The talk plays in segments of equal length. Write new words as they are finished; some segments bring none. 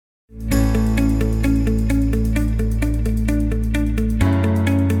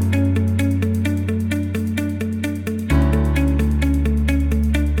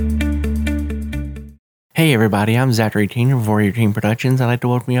Hey everybody, I'm Zachary Teen from Warrior Team Productions. I'd like to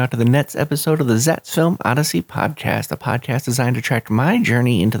welcome you out to the next episode of the Zats Film Odyssey podcast, a podcast designed to track my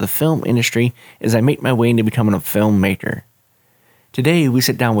journey into the film industry as I make my way into becoming a filmmaker. Today we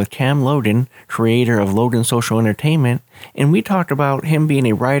sit down with Cam Loden, creator of Loden Social Entertainment, and we talked about him being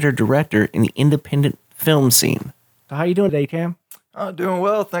a writer-director in the independent film scene. So how you doing today, Cam? Doing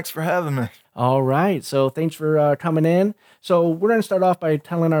well. Thanks for having me. All right, so thanks for coming in. So we're going to start off by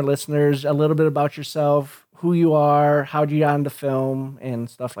telling our listeners a little bit about yourself, who you are, how you got into film, and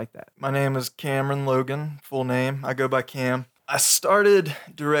stuff like that. My name is Cameron Logan, full name. I go by Cam. I started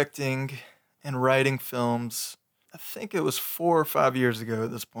directing and writing films, I think it was 4 or 5 years ago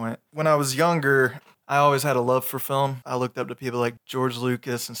at this point. When I was younger, I always had a love for film. I looked up to people like George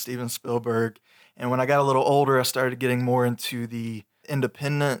Lucas and Steven Spielberg. And when I got a little older, I started getting more into the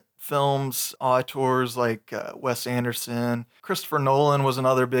independent films, auteurs like Wes Anderson. Christopher Nolan was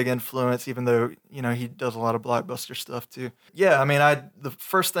another big influence, even though, he does a lot of blockbuster stuff too. Yeah, the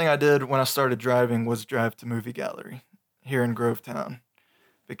first thing I did when I started driving was drive to Movie Gallery here in Grovetown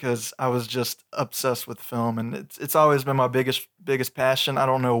because I was just obsessed with film, and it's always been my biggest passion. I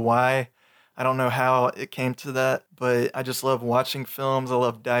don't know why. I don't know how it came to that, but I just love watching films. I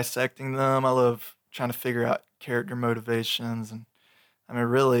love dissecting them. I love trying to figure out character motivations, and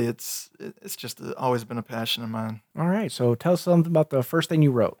really, it's just always been a passion of mine. All right, so tell us something about the first thing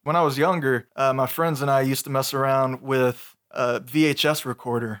you wrote. When I was younger, my friends and I used to mess around with a VHS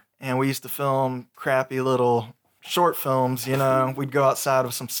recorder, and we used to film crappy little short films. We'd go outside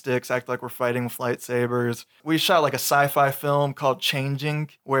with some sticks, act like we're fighting with lightsabers. We shot like a sci-fi film called Changing,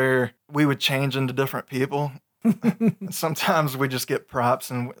 where we would change into different people. Sometimes we just get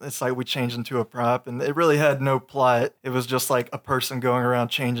props and it's like we change into a prop, and it really had no plot. It was just like a person going around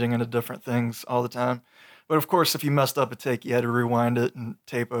changing into different things all the time. But of course, if you messed up a take, you had to rewind it and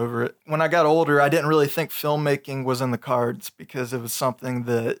tape over it. When I got older, I didn't really think filmmaking was in the cards because it was something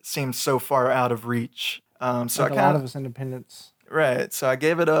that seemed so far out of reach. So like a lot of us independents. Right. So I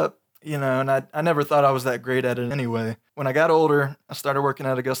gave it up, and I never thought I was that great at it anyway. When I got older, I started working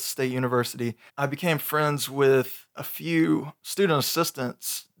at Augusta State University. I became friends with a few student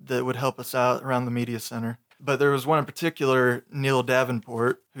assistants that would help us out around the media center. But there was one in particular, Neil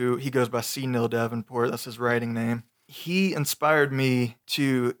Davenport, who he goes by C. Neil Davenport. That's his writing name. He inspired me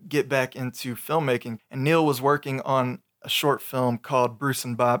to get back into filmmaking. And Neil was working on a short film called Bruce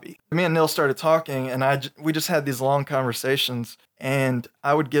and Bobby. Me and Neil started talking, and we just had these long conversations, and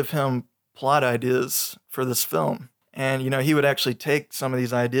I would give him plot ideas for this film. And, he would actually take some of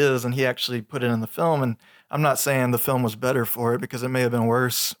these ideas and he actually put it in the film. And I'm not saying the film was better for it because it may have been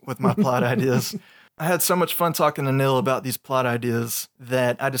worse with my plot ideas. I had so much fun talking to Neil about these plot ideas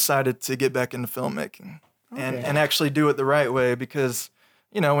that I decided to get back into filmmaking and actually do it the right way because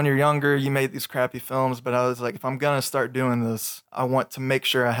when you're younger, you make these crappy films, but I was like, if I'm going to start doing this, I want to make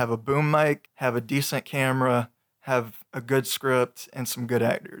sure I have a boom mic, have a decent camera, have a good script, and some good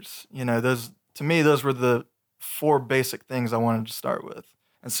actors. To me, those were the 4 basic things I wanted to start with.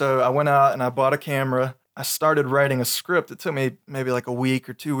 And so I went out and I bought a camera. I started writing a script. It took me maybe like a week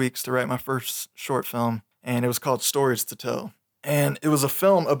or 2 weeks to write my first short film, and it was called Stories to Tell. And it was a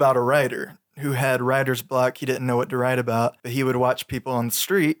film about a writer who had writer's block. He didn't know what to write about, but he would watch people on the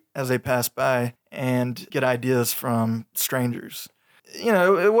street as they passed by and get ideas from strangers.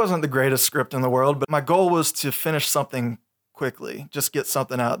 It wasn't the greatest script in the world, but my goal was to finish something quickly, just get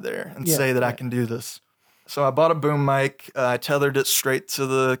something out there and say that I can do this. So I bought a boom mic. I tethered it straight to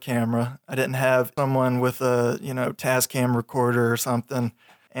the camera. I didn't have someone with a, Tascam recorder or something.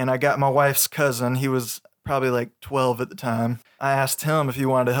 And I got my wife's cousin. He was probably like 12 at the time. I asked him if he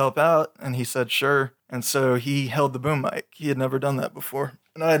wanted to help out, and he said sure. And so he held the boom mic. He had never done that before,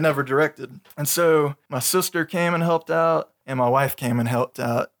 and I had never directed. And so my sister came and helped out, and my wife came and helped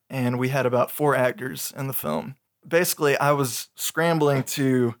out, and we had about 4 actors in the film. Basically, I was scrambling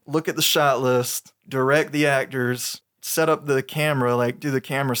to look at the shot list, direct the actors, set up the camera, like do the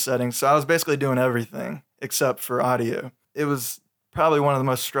camera settings. So I was basically doing everything except for audio. It was probably one of the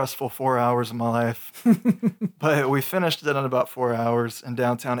most stressful 4 hours of my life. But we finished it in about 4 hours in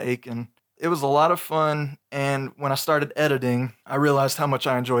downtown Aiken. It was a lot of fun, and when I started editing, I realized how much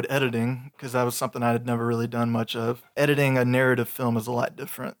I enjoyed editing because that was something I had never really done much of. Editing a narrative film is a lot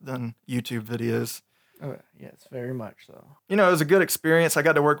different than YouTube videos. Oh, yes, very much so. It was a good experience. I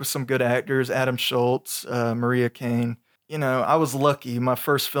got to work with some good actors, Adam Schultz, Maria Kane. I was lucky. My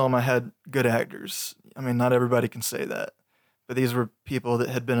first film, I had good actors. Not everybody can say that. But these were people that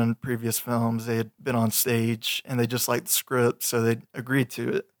had been in previous films. They had been on stage, and they just liked the script, so they agreed to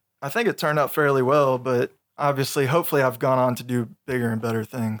it. I think it turned out fairly well, but obviously, hopefully I've gone on to do bigger and better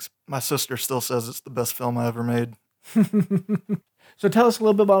things. My sister still says it's the best film I ever made. So tell us a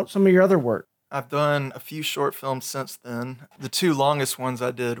little bit about some of your other work. I've done a few short films since then. The two longest ones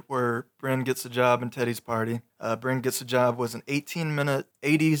I did were Bryn Gets a Job and Teddy's Party. Bryn Gets a Job was an 18-minute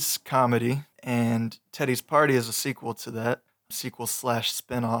 80s comedy, and Teddy's Party is a sequel to that,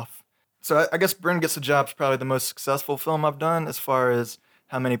 sequel/spinoff. So I guess Bryn Gets a Job is probably the most successful film I've done as far as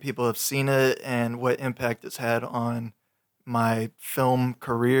how many people have seen it and what impact it's had on my film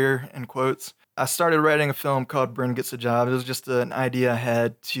career, in quotes. I started writing a film called Bryn Gets a Job. It was just an idea I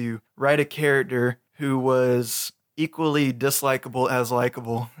had to write a character who was equally dislikable as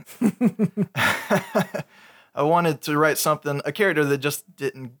likable. I wanted to write a character that just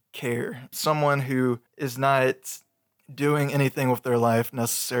didn't care. Someone who is not doing anything with their life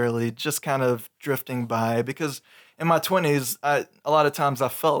necessarily, just kind of drifting by. Because in my 20s, a lot of times I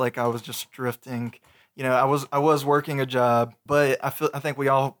felt like I was just drifting. You know, I was working a job, but I think we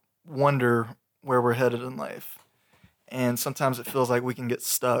all wonder where we're headed in life. And sometimes it feels like we can get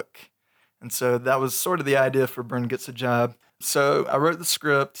stuck. And so that was sort of the idea for Bryn Gets a Job. So I wrote the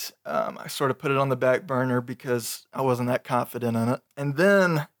script. I sort of put it on the back burner because I wasn't that confident in it. And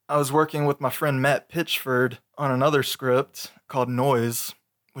then I was working with my friend Matt Pitchford on another script called Noise,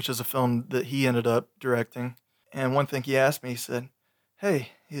 which is a film that he ended up directing. And one thing he asked me, he said, "Hey,"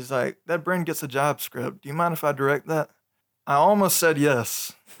 he's like, "that Bryn Gets a Job script, do you mind if I direct that?" I almost said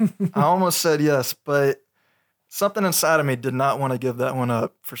yes. But something inside of me did not want to give that one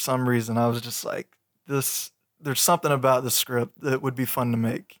up for some reason. I was just like, there's something about this script that would be fun to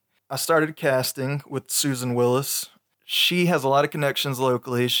make. I started casting with Susan Willis. She has a lot of connections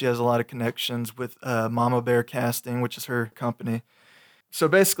locally. She has a lot of connections with Mama Bear Casting, which is her company. So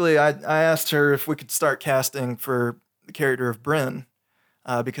basically, I asked her if we could start casting for the character of Bryn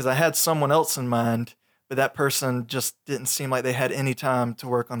because I had someone else in mind, but that person just didn't seem like they had any time to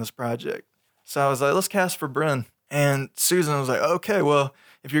work on this project. So I was like, let's cast for Bryn. And Susan was like, okay, well,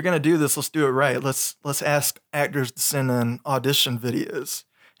 if you're going to do this, let's do it right. Let's ask actors to send in audition videos.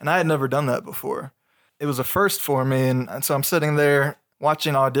 And I had never done that before. It was a first for me. And so I'm sitting there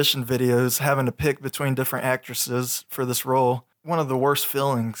watching audition videos, having to pick between different actresses for this role. One of the worst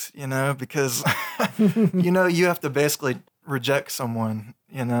feelings, because, you have to basically reject someone,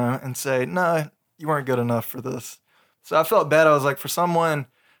 and say, no, you weren't good enough for this. So I felt bad. I was like, for someone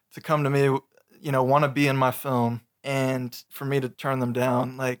to come to me, want to be in my film, and for me to turn them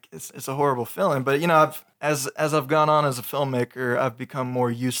down, like it's a horrible feeling. But as I've gone on as a filmmaker, I've become more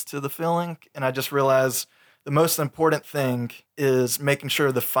used to the feeling, and I just realized the most important thing is making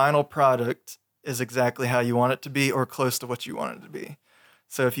sure the final product is exactly how you want it to be or close to what you want it to be.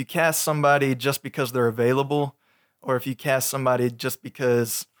 So if you cast somebody just because they're available, or if you cast somebody just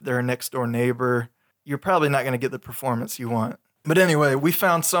because they're a next door neighbor, you're probably not going to get the performance you want. But anyway, we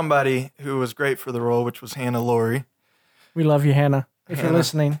found somebody who was great for the role, which was Hannah Laurie. We love you, Hannah, if you're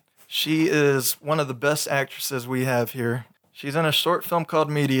listening. She is one of the best actresses we have here. She's in a short film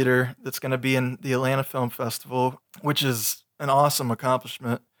called Meat Eater that's going to be in the Atlanta Film Festival, which is an awesome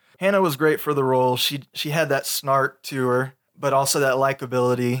accomplishment. Hannah was great for the role. She had that snark to her, but also that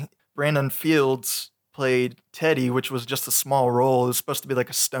likability. Brandon Fields played Teddy, which was just a small role. It was supposed to be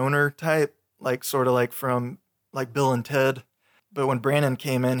like a stoner type, like sort of like from like Bill and Ted. But when Brandon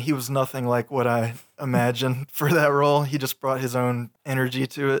came in, he was nothing like what I imagined for that role. He just brought his own energy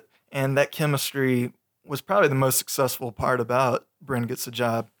to it. And that chemistry was probably the most successful part about Bryn Gets a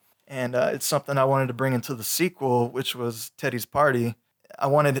Job. And it's something I wanted to bring into the sequel, which was Teddy's Party. I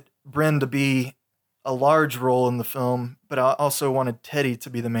wanted Bryn to be a large role in the film, but I also wanted Teddy to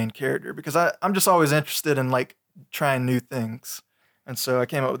be the main character because I'm just always interested in like trying new things. And so I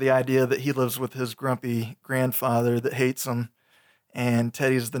came up with the idea that he lives with his grumpy grandfather that hates him, and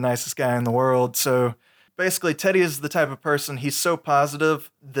Teddy's the nicest guy in the world. So basically, Teddy is the type of person, he's so positive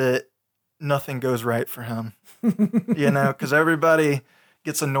that nothing goes right for him, because everybody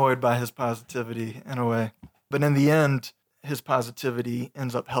gets annoyed by his positivity in a way. But in the end, his positivity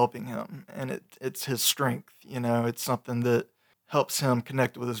ends up helping him, and it's his strength. It's something that helps him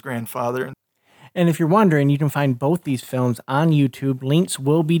connect with his grandfather. And if you're wondering, you can find both these films on YouTube. Links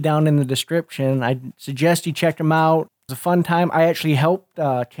will be down in the description. I suggest you check them out. It was a fun time. I actually helped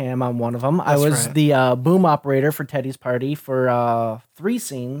Cam on one of them. I was right. the boom operator for Teddy's Party for 3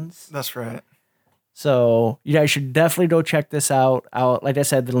 scenes. That's right. So you guys should definitely go check this out. Like I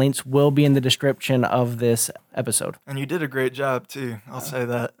said, the links will be in the description of this episode. And you did a great job, too. I'll say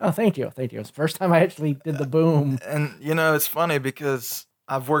that. Oh, thank you. Thank you. It's the first time I actually did the boom. And, it's funny because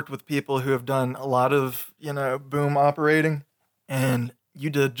I've worked with people who have done a lot of, boom operating, and you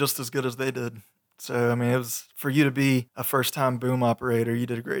did just as good as they did. So, I mean, it was for you to be a first-time boom operator, you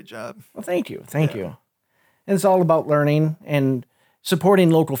did a great job. Well, thank you. Thank you. And it's all about learning and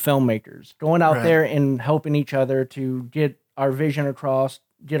supporting local filmmakers, going out Right. there and helping each other to get our vision across,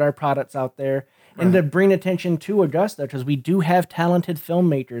 get our products out there, and to bring attention to Augusta, because we do have talented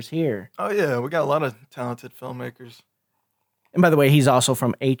filmmakers here. Oh, yeah, we got a lot of talented filmmakers. And by the way, he's also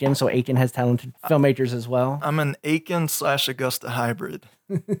from Aiken, so Aiken has talented filmmakers as well. I'm an Aiken/Augusta hybrid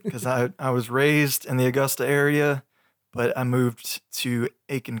because I was raised in the Augusta area, but I moved to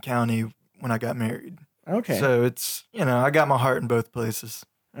Aiken County when I got married. Okay. So it's, I got my heart in both places.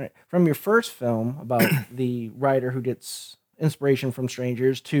 All right. From your first film about the writer who gets inspiration from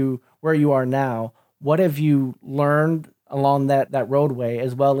strangers to where you are now, what have you learned along that roadway,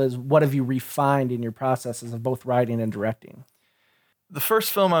 as well as what have you refined in your processes of both writing and directing? The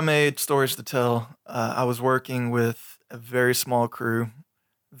first film I made, Stories to Tell, I was working with a very small crew,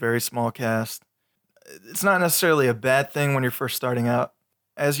 very small cast. It's not necessarily a bad thing when you're first starting out.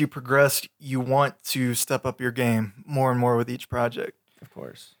 As you progress, you want to step up your game more and more with each project. Of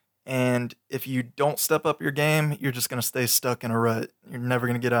course. And if you don't step up your game, you're just going to stay stuck in a rut. You're never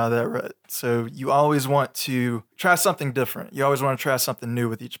going to get out of that rut. So you always want to try something different. You always want to try something new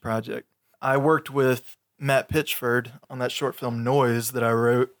with each project. I worked with Matt Pitchford on that short film Noise that I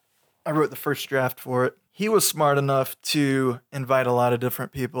wrote. I wrote the first draft for it. He was smart enough to invite a lot of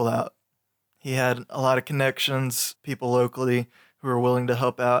different people out. He had a lot of connections, people locally who were willing to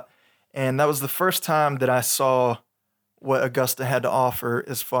help out. And that was the first time that I saw what Augusta had to offer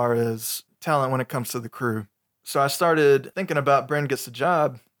as far as talent when it comes to the crew. So I started thinking about Brandon Gets the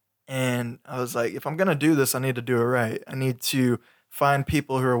Job, and I was like, if I'm going to do this, I need to do it right. I need to find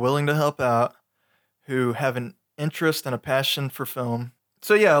people who are willing to help out, who have an interest and a passion for film.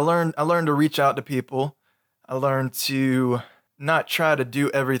 So yeah, I learned to reach out to people. I learned to not try to do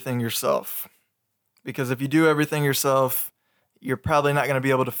everything yourself. Because if you do everything yourself, you're probably not going to be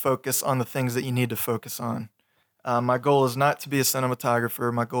able to focus on the things that you need to focus on. My goal is not to be a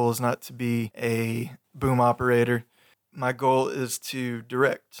cinematographer. My goal is not to be a boom operator. My goal is to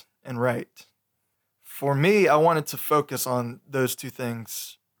direct and write. For me, I wanted to focus on those two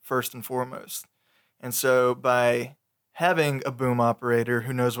things first and foremost. And so by having a boom operator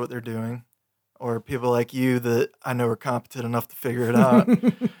who knows what they're doing, or people like you that I know are competent enough to figure it out,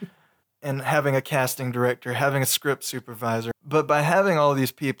 and having a casting director, having a script supervisor, but by having all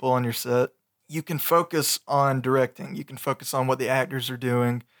these people on your set, you can focus on directing. You can focus on what the actors are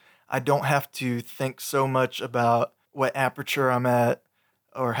doing. I don't have to think so much about what aperture I'm at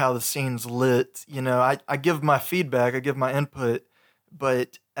or how the scene's lit. I give my feedback, I give my input,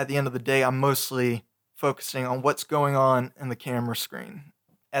 but at the end of the day, I'm mostly focusing on what's going on in the camera screen.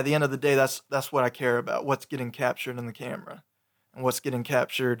 At the end of the day, that's what I care about, what's getting captured in the camera and what's getting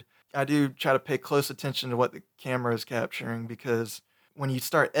captured. I do try to pay close attention to what the camera is capturing, because when you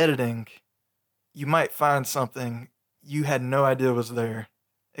start editing, you might find something you had no idea was there.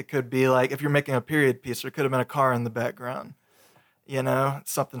 It could be like, if you're making a period piece, there could have been a car in the background,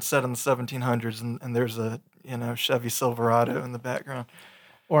 something set in the 1700s, and there's a, Chevy Silverado in the background.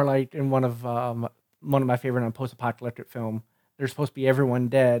 Or like in one of my favorite post-apocalyptic film, there's supposed to be everyone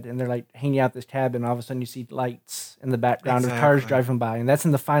dead, and they're like hanging out this cabin, and all of a sudden you see lights in the background of cars driving by, and that's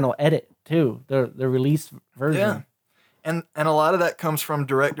in the final edit too, the release version. Yeah. And a lot of that comes from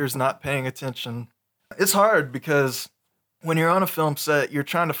directors not paying attention. It's hard because when you're on a film set, you're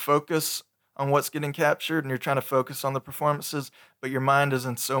trying to focus on what's getting captured and you're trying to focus on the performances, but your mind is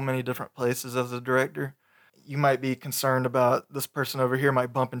in so many different places as a director. You might be concerned about this person over here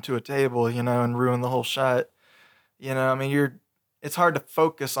might bump into a table, and ruin the whole shot. It's hard to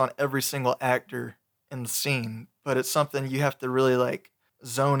focus on every single actor in the scene, but it's something you have to really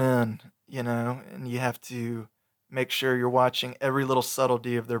zone in, and you have to make sure you're watching every little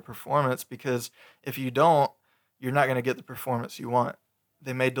subtlety of their performance, because if you don't, you're not going to get the performance you want.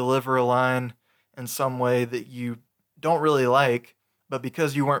 They may deliver a line in some way that you don't really like, but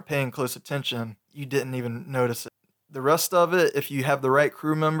because you weren't paying close attention, you didn't even notice it. The rest of it, if you have the right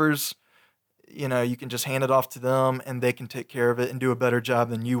crew members, you can just hand it off to them and they can take care of it and do a better job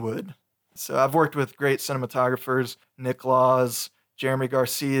than you would. So I've worked with great cinematographers, Nick Laws, Jeremy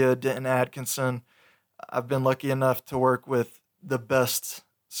Garcia, Denton Atkinson. I've been lucky enough to work with the best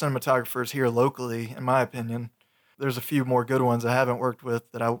cinematographers here locally, in my opinion. There's a few more good ones I haven't worked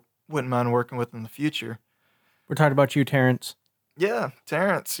with that I wouldn't mind working with in the future. We're talking about you, Terrence. Yeah,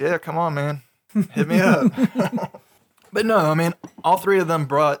 Terrence. Yeah, come on, man. Hit me up. But no, all three of them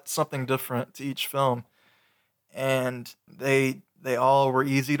brought something different to each film. And they all were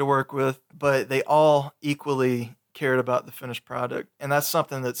easy to work with, but they all equally cared about the finished product. And that's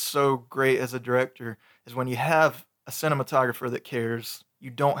something that's so great as a director, is when you have a cinematographer that cares, you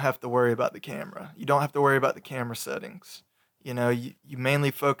don't have to worry about the camera. You don't have to worry about the camera settings. You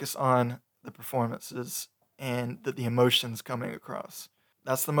mainly focus on the performances and the emotions coming across.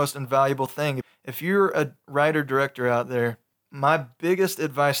 That's the most invaluable thing. If you're a writer director out there, my biggest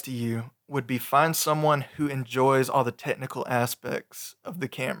advice to you would be find someone who enjoys all the technical aspects of the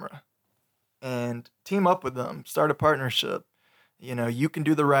camera and team up with them. Start a partnership. You can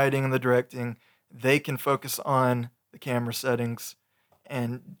do the writing and the directing. They can focus on the camera settings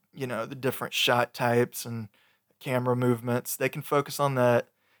and, the different shot types and camera movements. They can focus on that,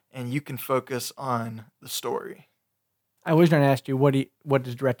 and you can focus on the story. I was going to ask you, what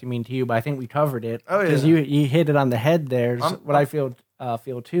does directing mean to you? But I think we covered it. Oh, yeah. Because you hit it on the head there. What I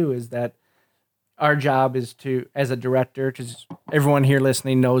feel too is that our job is to, as a director, because everyone here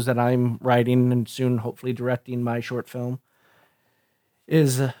listening knows that I'm writing and soon hopefully directing my short film,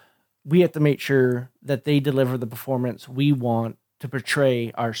 is we have to make sure that they deliver the performance we want to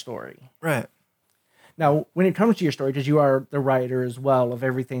portray our story. Right. Now, when it comes to your story, because you are the writer as well of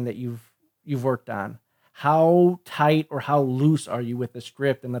everything that you've worked on, how tight or how loose are you with the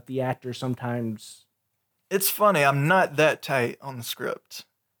script and let the actor sometimes? It's funny. I'm not that tight on the script,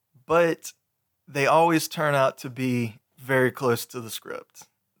 but they always turn out to be very close to the script.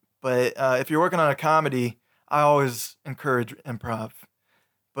 But if you're working on a comedy, I always encourage improv.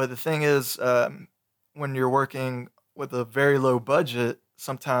 But the thing is, when you're working with a very low budget,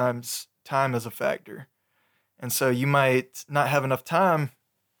 sometimes time is a factor. And so you might not have enough time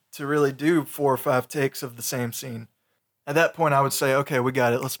to really do 4 or 5 takes of the same scene. At that point, I would say, okay, we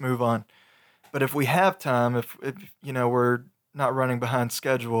got it. Let's move on. But if we have time, if we're not running behind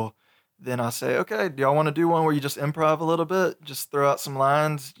schedule, then I'll say, okay, do y'all want to do one where you just improv a little bit? Just throw out some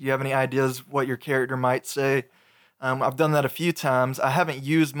lines. Do you have any ideas what your character might say? I've done that a few times. I haven't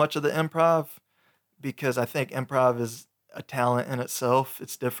used much of the improv because I think improv is a talent in itself.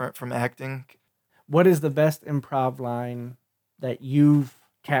 It's different from acting. What is the best improv line that you've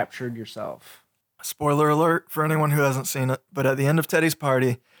captured yourself? Spoiler alert for anyone who hasn't seen it, but at the end of Teddy's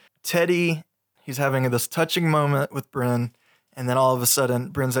party, Teddy, he's having this touching moment with Bryn, and then all of a sudden,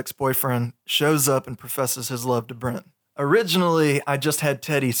 Bryn's ex-boyfriend shows up and professes his love to Bryn. Originally, I just had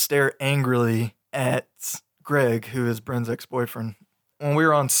Teddy stare angrily at Greg, who is Bryn's ex-boyfriend. When we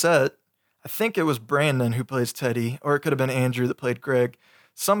were on set, I think it was Brandon who plays Teddy, or it could have been Andrew that played Greg.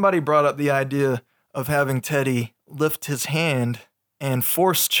 Somebody brought up the idea of having Teddy lift his hand and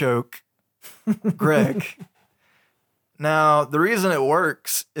force choke Greg. Now, the reason it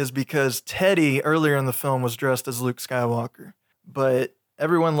works is because Teddy earlier in the film was dressed as Luke Skywalker, but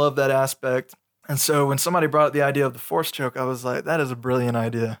everyone loved that aspect. And so when somebody brought up the idea of the force choke, I was like, that is a brilliant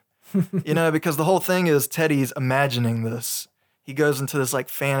idea. Because the whole thing is Teddy's imagining this. He goes into this like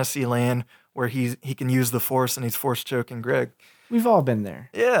fantasy land where he can use the force and he's force choking Greg. We've all been there.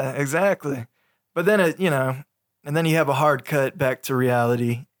 Yeah, exactly. But then and then you have a hard cut back to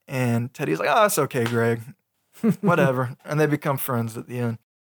reality, and Teddy's like, "Oh, it's okay, Greg, whatever," and they become friends at the end.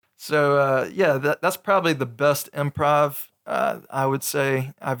 So that's probably the best improv I would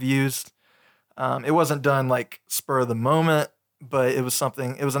say I've used. It wasn't done like spur of the moment, but it was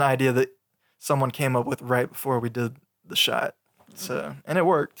an idea that someone came up with right before we did the shot. So, and it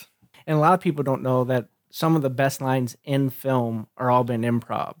worked. And a lot of people don't know that some of the best lines in film are all been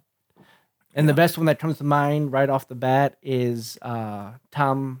improv. And the best one that comes to mind right off the bat is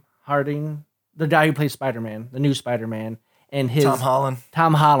Tom Harding, the guy who plays Spider-Man, the new Spider-Man, and his Tom Holland.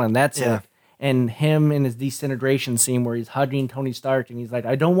 Tom Holland, that's Yeah. it. And him in his disintegration scene where he's hugging Tony Stark and he's like,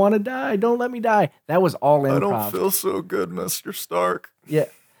 "I don't want to die. Don't let me die." That was all improv. I don't feel so good, Mr. Stark. Yeah,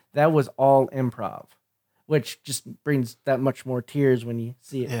 that was all improv, which just brings that much more tears when you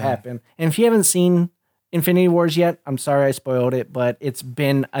see it happen. And if you haven't seen Infinity Wars yet, I'm sorry I spoiled it, but it's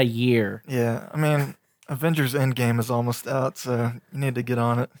been a year. Yeah, I mean, Avengers Endgame is almost out, so you need to get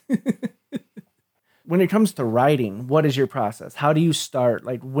on it. When it comes to writing, what is your process? How do you start?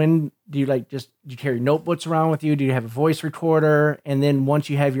 Like, when do you do you carry notebooks around with you? Do you have a voice recorder? And then once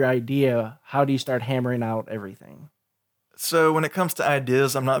you have your idea, how do you start hammering out everything? So when it comes to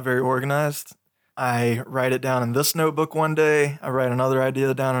ideas, I'm not very organized. I write it down in this notebook one day. I write another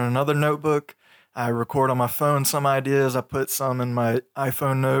idea down in another notebook. I record on my phone some ideas. I put some in my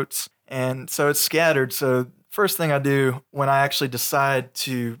iPhone notes. And so it's scattered. So first thing I do when I actually decide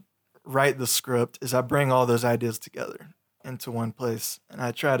to write the script is I bring all those ideas together into one place. And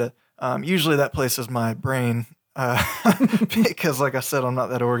I try to, usually that place is my brain because like I said, I'm not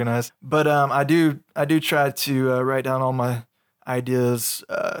that organized. But I do try to write down all my ideas,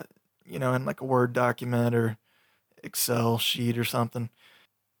 in like a Word document or Excel sheet or something.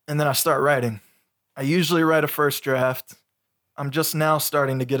 And then I start writing. I usually write a first draft. I'm just now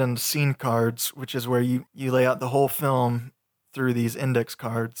starting to get into scene cards, which is where you lay out the whole film through these index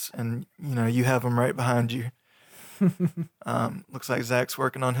cards, and you have them right behind you. Looks like Zach's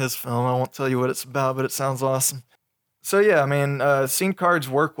working on his film. I won't tell you what it's about, but it sounds awesome. So yeah, I mean, scene cards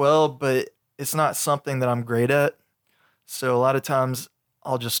work well, but it's not something that I'm great at. So a lot of times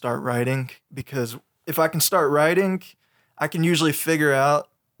I'll just start writing, because if I can start writing, I can usually figure out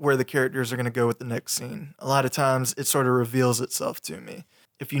where the characters are going to go with the next scene. A lot of times it sort of reveals itself to me.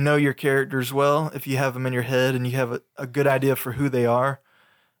 If you know your characters well, if you have them in your head and you have a good idea for who they are,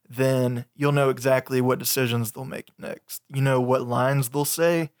 then you'll know exactly what decisions they'll make next. You know what lines they'll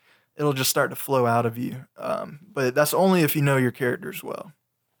say. It'll just start to flow out of you. But that's only if you know your characters well.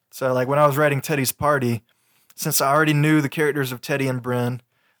 So like when I was writing Teddy's Party, since I already knew the characters of Teddy and Bryn,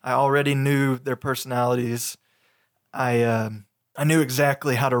 I already knew their personalities. I knew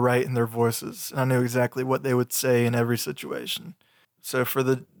exactly how to write in their voices, and I knew exactly what they would say in every situation. So for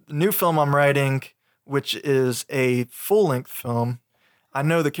the new film I'm writing, which is a full-length film, I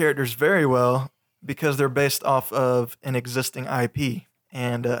know the characters very well because they're based off of an existing IP,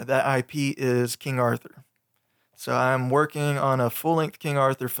 and that IP is King Arthur. So I'm working on a full-length King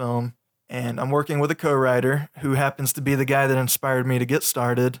Arthur film, and I'm working with a co-writer who happens to be the guy that inspired me to get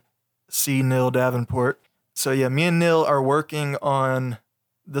started, C. Neil Davenport. So yeah, me and Neil are working on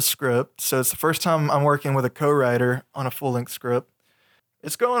the script. So it's the first time I'm working with a co-writer on a full-length script.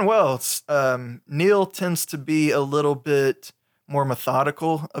 It's going well. Neil tends to be a little bit more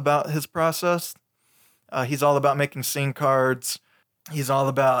methodical about his process. He's all about making scene cards. He's all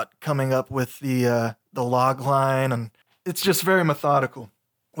about coming up with the log line, and it's just very methodical,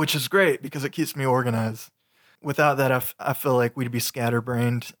 which is great because it keeps me organized. Without that, I feel like we'd be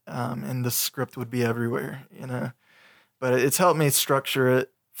scatterbrained, and the script would be everywhere, But it's helped me structure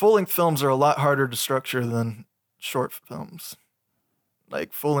it. Full-length films are a lot harder to structure than short films.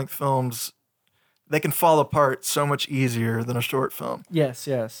 Like full-length films, they can fall apart so much easier than a short film. Yes.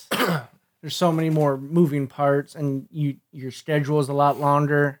 There's so many more moving parts, and your schedule is a lot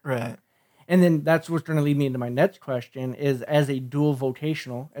longer. Right. And then that's what's going to lead me into my next question is, as a dual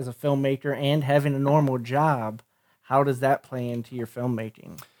vocational, as a filmmaker and having a normal job, how does that play into your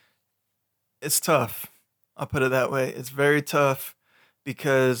filmmaking? It's tough. I'll put it that way. It's very tough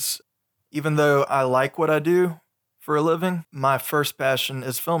because even though I like what I do for a living, my first passion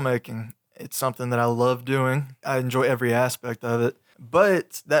is filmmaking. It's something that I love doing. I enjoy every aspect of it.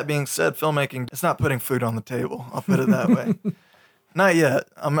 But that being said, filmmaking, it's not putting food on the table. I'll put it that way. Not yet.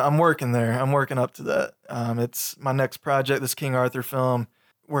 I'm working there. I'm working up to that. It's my next project, this King Arthur film.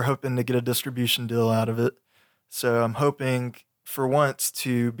 We're hoping to get a distribution deal out of it. So I'm hoping for once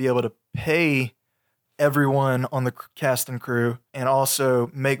to be able to pay everyone on the cast and crew and also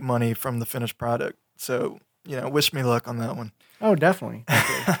make money from the finished product. So, wish me luck on that one. Oh, definitely.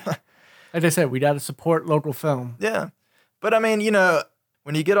 Like I said, we got to support local film. Yeah. But I mean,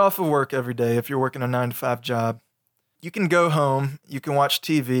 when you get off of work every day, if you're working a 9-to-5 job, you can go home, you can watch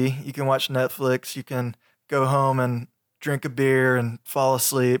TV, you can watch Netflix, you can go home and drink a beer and fall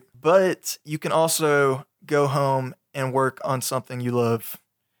asleep, but you can also go home and work on something you love.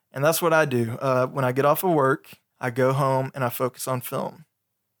 And that's what I do. When I get off of work, I go home and I focus on film.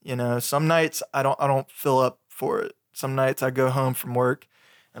 Some nights I don't fill up for it. Some nights I go home from work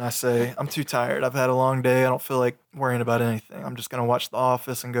and I say, I'm too tired. I've had a long day. I don't feel like worrying about anything. I'm just going to watch The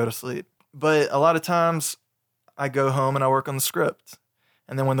Office and go to sleep. But a lot of times I go home and I work on the script.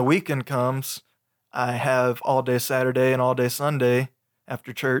 And then when the weekend comes, I have all day Saturday and all day Sunday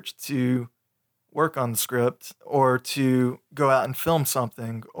after church to work on the script or to go out and film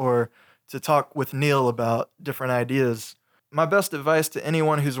something or to talk with Neil about different ideas. My best advice to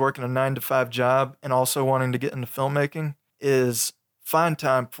anyone who's working a 9-to-5 job and also wanting to get into filmmaking is find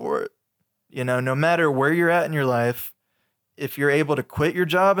time for it. No matter where you're at in your life, if you're able to quit your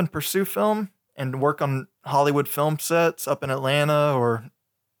job and pursue film and work on Hollywood film sets up in Atlanta or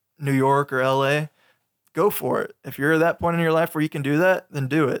New York or LA, go for it. If you're at that point in your life where you can do that, then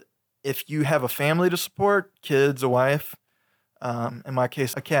do it. If you have a family to support, kids, a wife, in my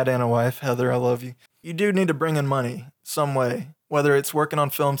case, a cat and a wife, Heather, I love you. You do need to bring in money some way, whether it's working on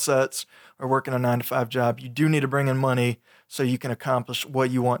film sets or working a 9-to-5 job. You do need to bring in money so you can accomplish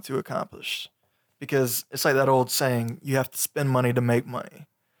what you want to accomplish. Because it's like that old saying, you have to spend money to make money.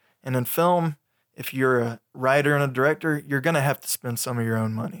 And in film, if you're a writer and a director, you're going to have to spend some of your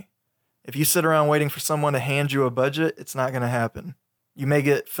own money. If you sit around waiting for someone to hand you a budget, it's not going to happen. You may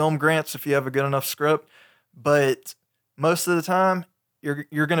get film grants if you have a good enough script, but most of the time, you're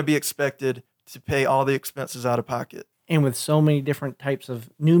going to be expected to pay all the expenses out of pocket. And with so many different types of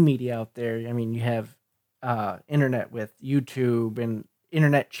new media out there, I mean, you have internet with YouTube and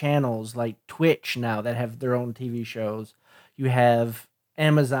internet channels like Twitch now that have their own TV shows. You have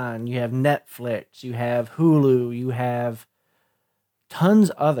Amazon, you have Netflix, you have Hulu, you have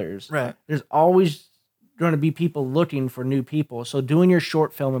tons others. Right. There's always going to be people looking for new people. So doing your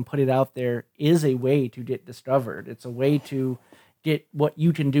short film and put it out there is a way to get discovered. It's a way to get what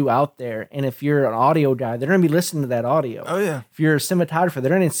you can do out there. And if you're an audio guy, they're going to be listening to that audio. Oh, yeah. If you're a cinematographer,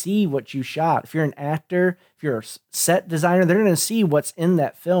 they're going to see what you shot. If you're an actor, if you're a set designer, they're going to see what's in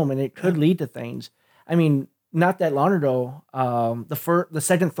that film, and it could lead to things. I mean, not that long ago, the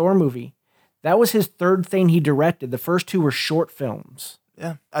second Thor movie, that was his third thing he directed. The first two were short films.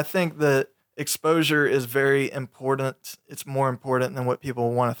 Yeah. I think that exposure is very important. It's more important than what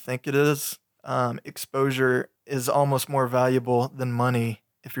people want to think it is. Exposure is almost more valuable than money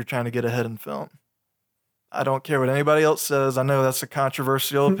if you're trying to get ahead in film. I don't care what anybody else says. I know that's a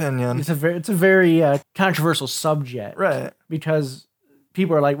controversial opinion. It's a very controversial subject. Right. Because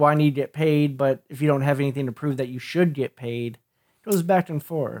people are like, well, I need to get paid, but if you don't have anything to prove that you should get paid, it goes back and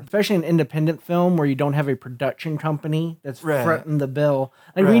forth. Especially in independent film where you don't have a production company that's fronting the bill.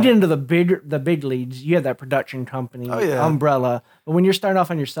 Like when you get into the big leads, you have that production company, umbrella. But when you're starting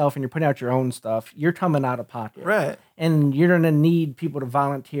off on yourself and you're putting out your own stuff, you're coming out of pocket. Right. And you're going to need people to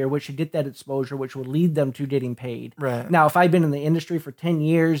volunteer, which should get that exposure, which will lead them to getting paid. Right. Now, if I've been in the industry for 10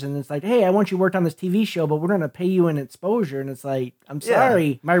 years and it's like, hey, I want you to work on this TV show, but we're going to pay you in exposure. And it's like, I'm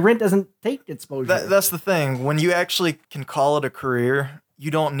sorry, my rent doesn't take exposure. That's the thing. When you actually can call it a career,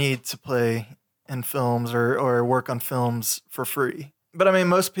 you don't need to play in films or work on films for free. But I mean,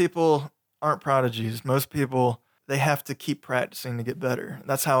 most people aren't prodigies. Most people, they have to keep practicing to get better.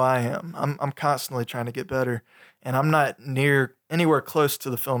 That's how I am. I'm constantly trying to get better. And I'm not anywhere close to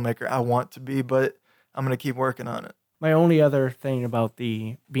the filmmaker I want to be, but I'm going to keep working on it. My only other thing about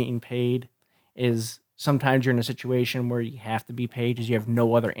the being paid is sometimes you're in a situation where you have to be paid because you have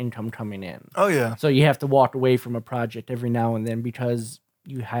no other income coming in. Oh, yeah. So you have to walk away from a project every now and then because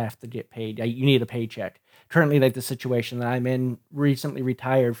you have to get paid. You need a paycheck. Currently, like the situation that I'm in, recently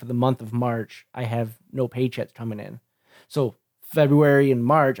retired for the month of March, I have no paychecks coming in. So February and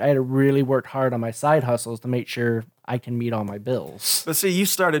March, I had to really work hard on my side hustles to make sure I can meet all my bills. But see, you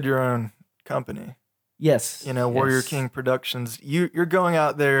started your own company. Yes. Warrior King Productions. You're going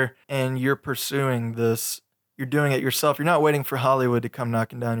out there and you're pursuing this. You're doing it yourself. You're not waiting for Hollywood to come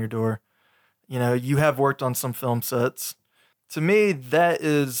knocking down your door. You have worked on some film sets. To me,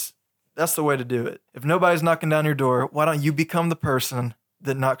 that's the way to do it. If nobody's knocking down your door, why don't you become the person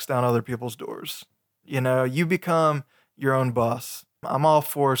that knocks down other people's doors? You become your own boss. I'm all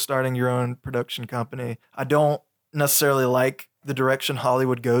for starting your own production company. I don't necessarily like the direction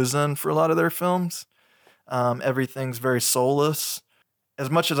Hollywood goes in for a lot of their films. Everything's very soulless.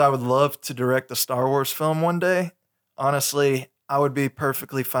 As much as I would love to direct a Star Wars film one day, honestly, I would be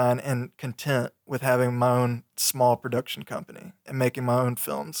perfectly fine and content with having my own small production company and making my own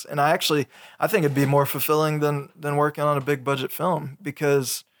films. And I think it'd be more fulfilling than working on a big budget film,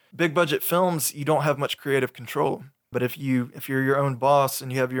 because big budget films, you don't have much creative control. But if you're your own boss and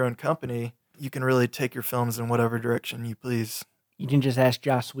you have your own company, you can really take your films in whatever direction you please. You can just ask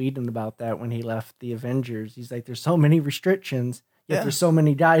Joss Whedon about that when he left the Avengers. He's like, there's so many restrictions, yet there's so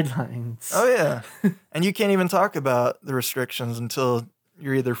many guidelines. Oh, yeah. And you can't even talk about the restrictions until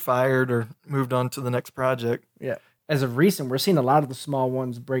you're either fired or moved on to the next project. Yeah. As of recent, we're seeing a lot of the small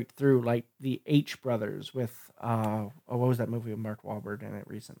ones break through, like the H Brothers with, what was that movie with Mark Wahlberg in it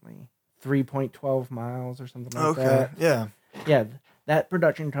recently? 3.12 miles or something like that. Yeah. Yeah, that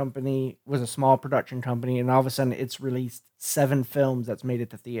production company was a small production company, and all of a sudden it's released 7 films that's made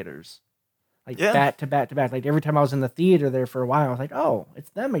it to theaters. Back to back to back. Like every time I was in the theater there for a while, I was like, oh, it's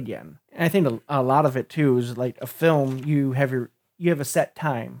them again. And I think a lot of it too is like a film, you have a set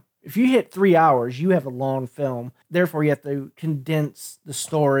time. If you hit 3 hours, you have a long film. Therefore, you have to condense the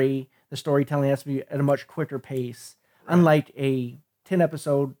story. The storytelling has to be at a much quicker pace, unlike a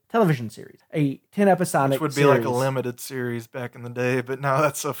 10-episode television series, a 10-episodic Which would be like a limited series back in the day, but now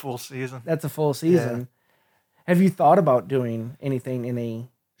that's a full season. That's a full season. Yeah. Have you thought about doing anything in a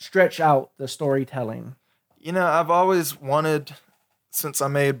stretch out the storytelling? I've always wanted, since I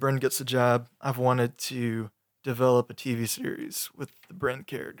made Bryn Gets a Job, I've wanted to develop a TV series with the Bryn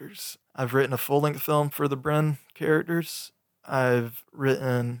characters. I've written a full-length film for the Bryn characters. I've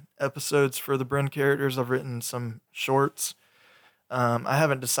written episodes for the Bryn characters. I've written some shorts. I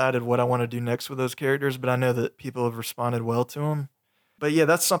haven't decided what I want to do next with those characters, but I know that people have responded well to them. But yeah,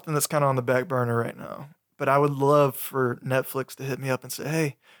 that's something that's kind of on the back burner right now. But I would love for Netflix to hit me up and say,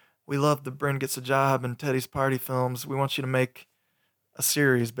 hey, we love the Bryn Gets a Job and Teddy's Party films. We want you to make a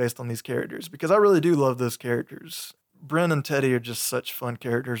series based on these characters, because I really do love those characters. Bryn and Teddy are just such fun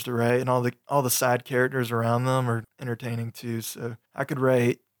characters to write, and all the side characters around them are entertaining too. So I could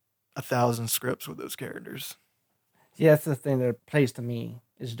write 1,000 scripts with those characters. Yeah, that's the thing that plays to me,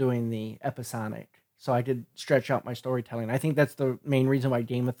 is doing the episodic. So I could stretch out my storytelling. I think that's the main reason why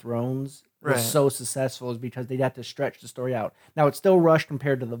Game of Thrones was so successful, is because they had to stretch the story out. Now, it's still rushed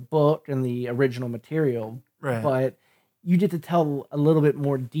compared to the book and the original material, but you get to tell a little bit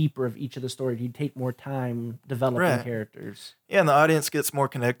more deeper of each of the stories. You take more time developing characters. Yeah, and the audience gets more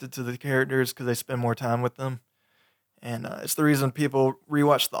connected to the characters because they spend more time with them. And it's the reason people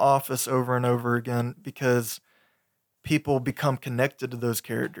rewatch The Office over and over again, because people become connected to those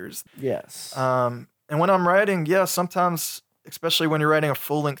characters. Yes. And when I'm writing, sometimes, especially when you're writing a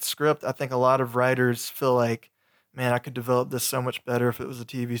full-length script, I think a lot of writers feel like, man, I could develop this so much better if it was a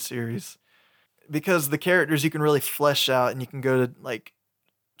TV series. Because the characters you can really flesh out, and you can go to like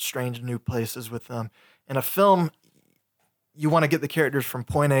strange new places with them. In a film, you want to get the characters from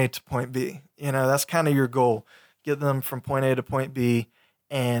point A to point B. That's kind of your goal. Get them from point A to point B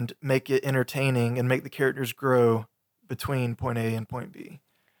and make it entertaining and make the characters grow between point A and point B.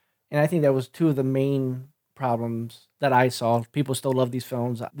 And I think that was two of the main problems that I saw. People still love these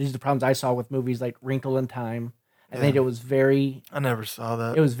films. These are the problems I saw with movies like Wrinkle in Time. I think it was very... I never saw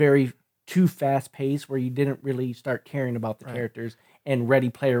that. It was very too fast paced, where you didn't really start caring about the characters. And Ready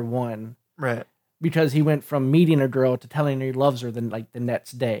Player One. Right. Because he went from meeting a girl to telling her he loves her the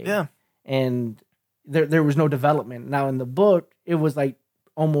next day. Yeah. And there was no development. Now in the book, it was like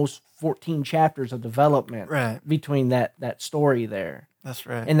almost 14 chapters of development between that story there. That's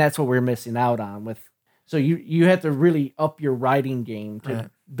right. And that's what we're missing out on with. So you have to really up your writing game to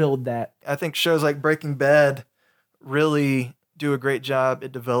build that. I think shows like Breaking Bad really do a great job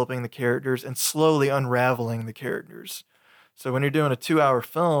at developing the characters and slowly unraveling the characters. So when you're doing a 2-hour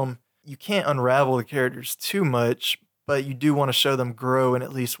film, you can't unravel the characters too much, but you do want to show them grow in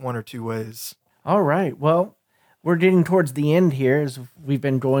at least one or two ways. All right. Well, we're getting towards the end here, as we've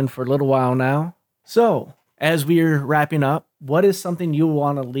been going for a little while now. So as we're wrapping up, what is something you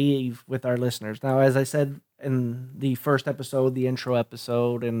want to leave with our listeners? Now, as I said in the first episode, the intro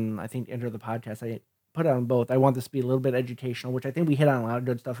episode, and I think enter the podcast, I put on both. I want this to be a little bit educational, which I think we hit on a lot of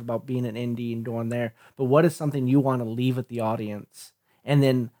good stuff about being an indie and going there. But what is something you want to leave with the audience? And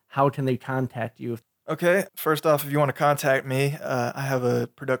then how can they contact you? Okay, first off, if you want to contact me, I have a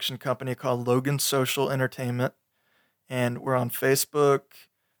production company called Logan Social Entertainment, and we're on Facebook.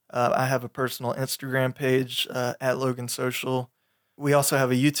 I have a personal Instagram page at Logan Social. We also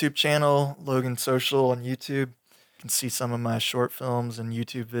have a YouTube channel, Logan Social on YouTube. You can see some of my short films and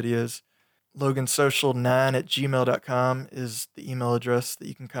YouTube videos. LoganSocial9@gmail.com is the email address that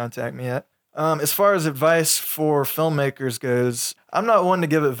you can contact me at. As far as advice for filmmakers goes, I'm not one to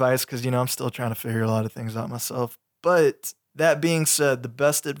give advice because, I'm still trying to figure a lot of things out myself. But that being said, the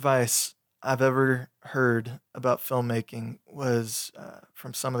best advice I've ever heard about filmmaking was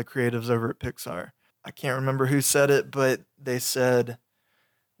from some of the creatives over at Pixar. I can't remember who said it, but they said,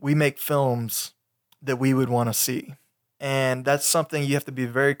 we make films that we would want to see. And that's something you have to be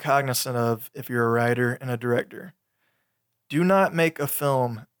very cognizant of if you're a writer and a director. Do not make a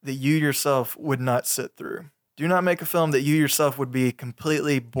film that you yourself would not sit through. Do not make a film that you yourself would be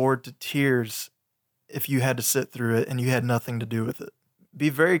completely bored to tears if you had to sit through it and you had nothing to do with it. Be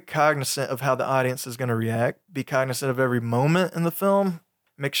very cognizant of how the audience is going to react. Be cognizant of every moment in the film.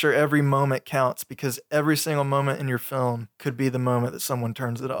 Make sure every moment counts, because every single moment in your film could be the moment that someone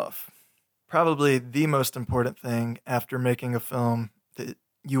turns it off. Probably the most important thing after making a film that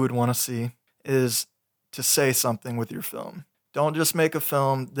you would want to see is to say something with your film. Don't just make a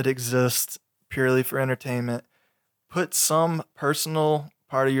film that exists purely for entertainment. Put some personal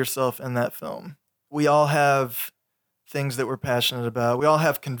part of yourself in that film. We all have things that we're passionate about. We all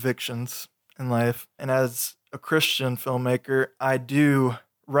have convictions in life. And as a Christian filmmaker, I do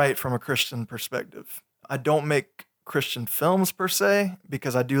write from a Christian perspective. I don't make Christian films per se,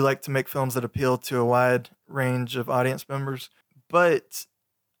 because I do like to make films that appeal to a wide range of audience members. But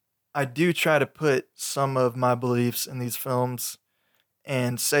I do try to put some of my beliefs in these films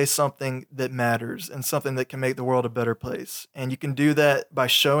and say something that matters and something that can make the world a better place. And you can do that by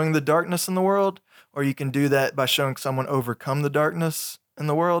showing the darkness in the world, or you can do that by showing someone overcome the darkness in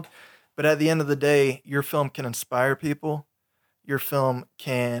the world. But at the end of the day, your film can inspire people. Your film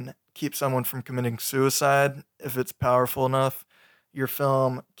can keep someone from committing suicide if it's powerful enough. Your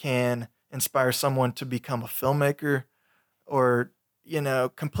film can inspire someone to become a filmmaker or,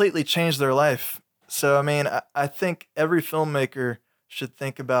 completely change their life. So, I think every filmmaker should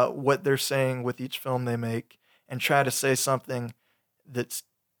think about what they're saying with each film they make and try to say something that's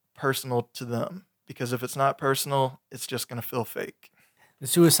personal to them. Because if it's not personal, it's just going to feel fake. The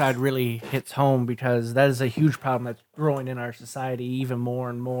suicide really hits home because that is a huge problem that's growing in our society even more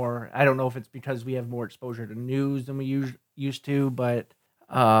and more. I don't know if it's because we have more exposure to news than we used to, but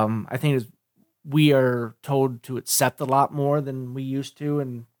I think we are told to accept a lot more than we used to,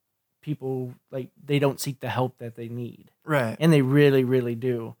 and people, like, they don't seek the help that they need. Right. And they really, really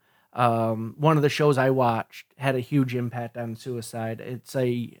do. One of the shows I watched had a huge impact on suicide. It's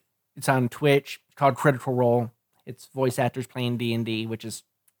on Twitch, called Critical Role. It's voice actors playing D&D, which is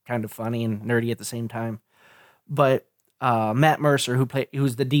kind of funny and nerdy at the same time. But Matt Mercer,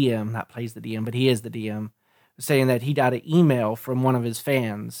 who's the DM, not plays the DM, but he is the DM, was saying that he got an email from one of his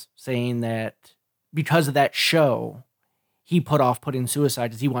fans saying that because of that show, he put off putting suicide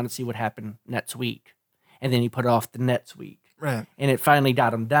because he wanted to see what happened next week. And then he put it off the next week. Right. And it finally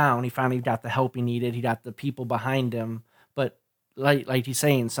got him down. He finally got the help he needed. He got the people behind him. But like he's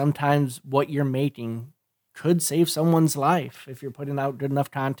saying, sometimes what you're making could save someone's life if you're putting out good enough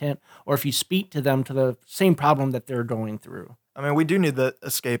content, or if you speak to them to the same problem that they're going through. I mean, we do need the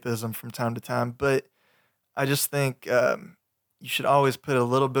escapism from time to time, but I just think you should always put a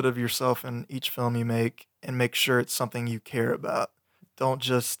little bit of yourself in each film you make and make sure it's something you care about. Don't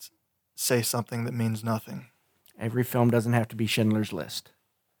just say something that means nothing. Every film doesn't have to be Schindler's List.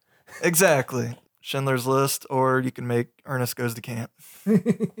 Exactly. Schindler's List, or you can make Ernest Goes to Camp.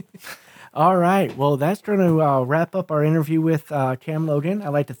 All right. Well, that's going to wrap up our interview with Cam Logan. I'd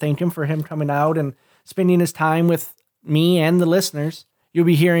like to thank him for him coming out and spending his time with me and the listeners. You'll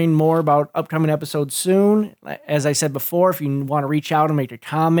be hearing more about upcoming episodes soon. As I said before, if you want to reach out and make a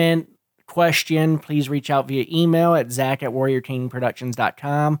comment, question, please reach out via email at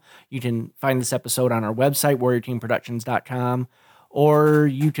zach@warriorteamproductions.com. You can find this episode on our website, warriorteamproductions.com. Or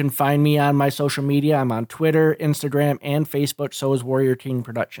you can find me on my social media. I'm on Twitter, Instagram, and Facebook. So is Warrior Team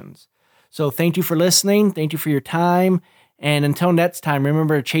Productions. So thank you for listening. Thank you for your time. And until next time,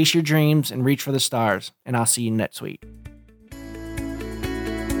 remember to chase your dreams and reach for the stars. And I'll see you next week.